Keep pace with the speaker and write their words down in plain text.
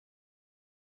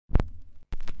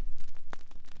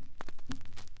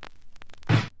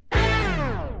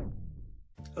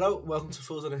Hello, welcome to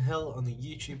Fools on a Hill on the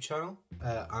YouTube channel.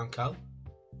 I'm Cal,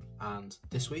 and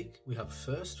this week we have a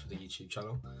first for the YouTube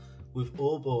channel. We've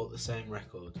all bought the same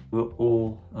record. We're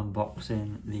all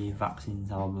unboxing the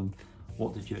Vaccines album.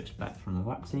 What did you expect from the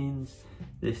Vaccines?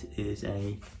 This is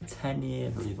a 10-year,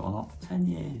 believe it or not, 10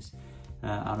 years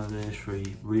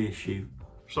anniversary reissue.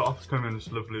 Start off, it's coming in this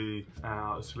lovely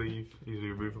sleeve,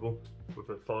 easily removable, with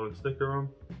a following sticker on,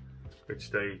 which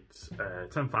states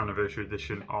 10th anniversary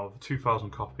edition of 2,000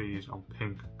 copies on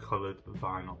pink coloured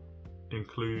vinyl.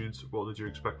 Includes What Did You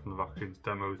Expect from the Vaccines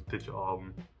demos digital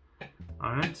album.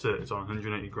 And it's on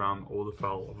 180 gram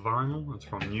Orderfell vinyl. It's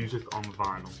from Music on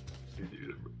Vinyl. They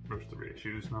do most of the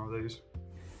reissues nowadays.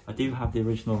 I do have the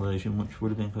original version, which would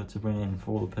have been good to bring in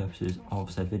for all the purposes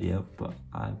of said video, but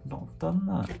I've not done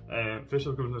that. First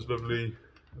off, comes in this lovely,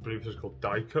 I believe this is called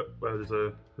die cut, where there's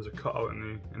a cutout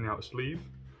in the outer sleeve.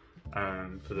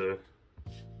 For the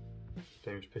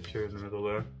famous picture in the middle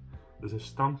there. There's a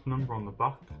stamped number on the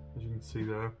back, as you can see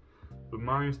there, but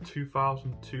mine is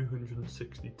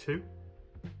 2,262,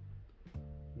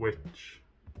 which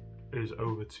is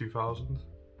over 2,000.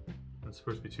 It's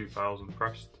supposed to be 2,000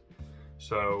 pressed,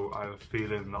 so I have a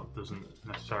feeling that doesn't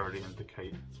necessarily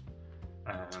indicate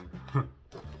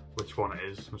which one it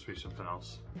is. Must be something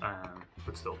else,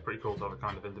 but still pretty cool to have it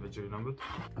kind of individually numbered.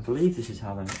 I believe this is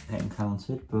how they're getting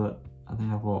counted, but I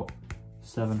think I've got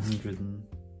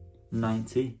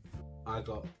 790. I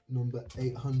got number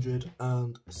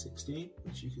 816,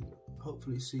 which you can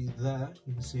hopefully see there.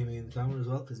 You can see me in the camera as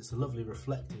well, because it's a lovely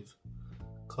reflective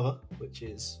cover, which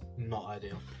is not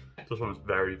ideal. This one is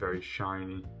very, very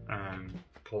shiny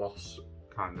gloss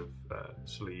kind of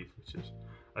sleeve, which is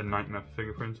a nightmare for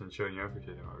fingerprints and showing you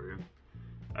everything in my room.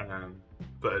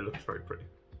 But it looks very pretty.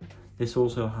 This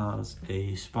also has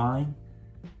a spine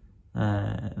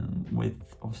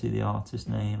with obviously the artist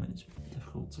name. It's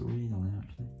difficult to read on there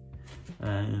actually.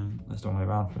 Let's do it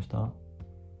around for a start.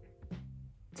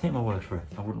 Take my word for it,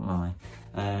 I wouldn't lie.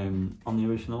 On the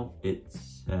original, it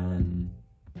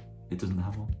doesn't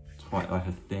have one. It's quite like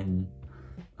a thin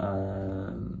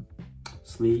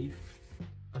sleeve.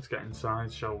 Let's get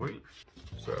inside, shall we?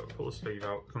 So pull the sleeve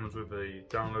out. Comes with a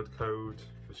download code,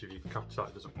 which if you catch that,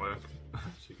 it doesn't work,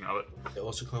 so you can have it. It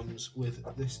also comes with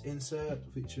this insert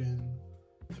featuring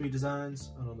 3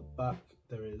 designs, and on the back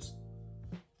there is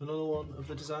another one of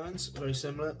the designs, very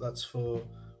similar. That's for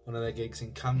one of their gigs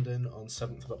in Camden on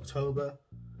 7th of October.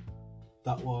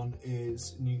 That one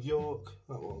is New York,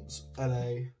 that one's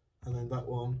LA, and then that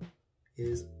one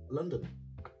is London.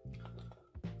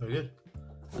 Very good.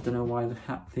 I don't know why the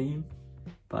hat theme,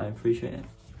 but I appreciate it.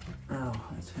 Now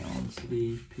let's get on to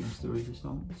the pièce de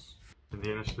résistance. In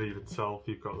the inner sleeve itself,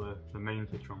 you've got the main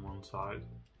picture on one side,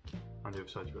 and the other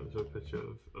side you've got this other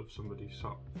picture of somebody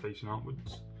facing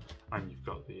outwards, and you've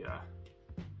got the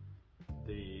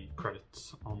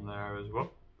credits on there as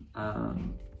well.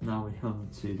 Now we come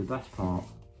to the best part.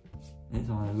 It's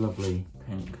on a lovely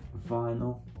pink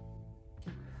vinyl.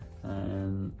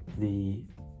 The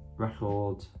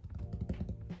record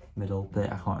middle bit,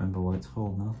 I can't remember what it's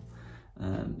called now.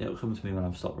 It'll come to me when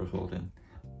I've stopped recording,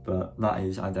 but that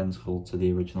is identical to the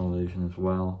original version as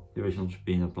well. The original just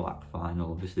being a black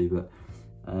vinyl obviously, but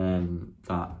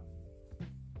that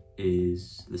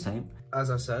is the same. As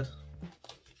I said,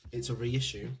 it's a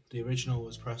reissue. The original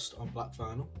was pressed on black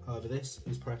vinyl, however this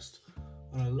is pressed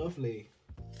on a lovely,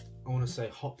 I want to say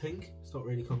hot pink. It's not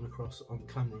really coming across on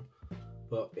camera,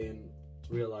 but in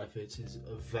real life it is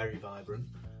a very vibrant.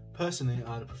 Personally,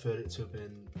 I'd have preferred it to have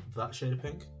been that shade of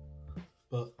pink,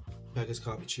 but beggars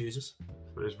can't be choosers.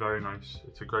 But it's very nice.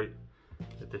 It's a great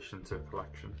addition to a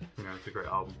collection. You know, it's a great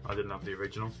album. I didn't have the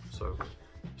original, so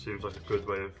it seems like a good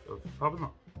way of having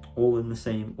that. All in the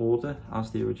same order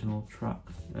as the original track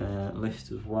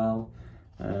list as well.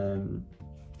 The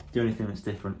only thing that's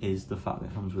different is the fact that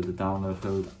it comes with the download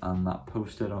code and that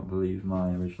poster. I don't believe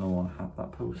my original one had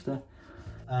that poster.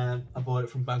 I bought it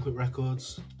from Banquet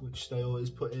Records, which they always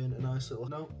put in a nice little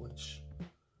note, which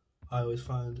I always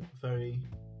find very,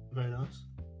 very nice.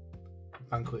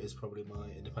 Banquet is probably my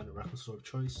independent record store of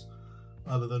choice,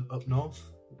 other than up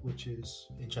north, which is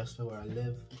in Chester where I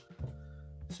live.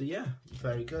 So yeah,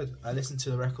 very good. I listened to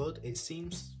the record, it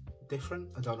seems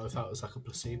different. I don't know if that was like a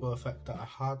placebo effect that I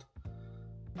had,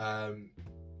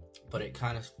 but it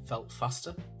kind of felt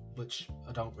faster, which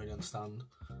I don't really understand,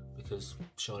 because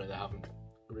surely they haven't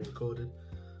re-recorded.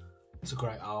 It's a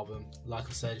great album. Like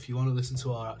I said, if you want to listen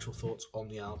to our actual thoughts on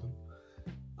the album,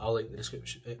 I'll link the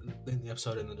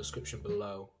episode in the description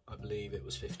below. I believe it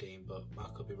was 15, but I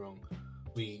could be wrong.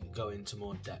 We go into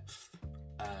more depth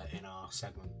in our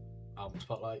segment Album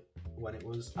Spotlight when it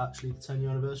was actually the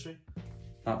 10-year anniversary.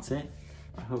 That's it.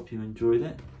 I hope you enjoyed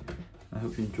it. I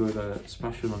hope you enjoyed a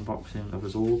special unboxing of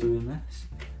us all doing this.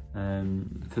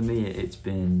 For me, it's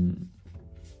been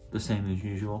the same as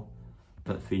usual,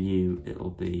 but for you, it'll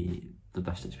be the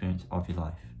best experience of your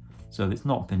life. So if it's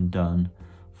not been done,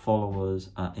 follow us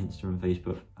at Insta and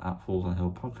Facebook at Fools on a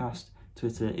Hill Podcast.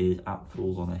 Twitter is at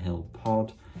Fools on a Hill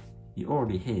Pod. You're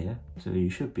already here, so you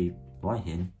should be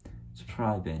liking,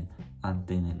 subscribing, and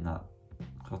dinging that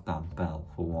goddamn bell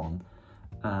for one.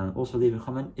 And also leave a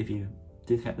comment if you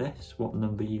did get this, what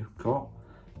number you got,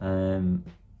 and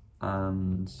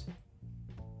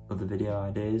other video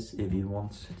ideas if you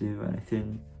want to do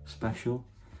anything special,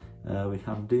 we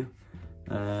can do.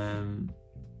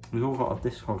 We've all got our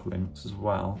Discord links as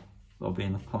well. They'll be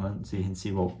in the comments so you can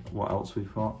see what else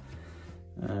we've got.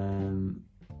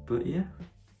 But yeah,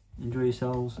 enjoy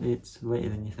yourselves. It's later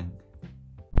than you think.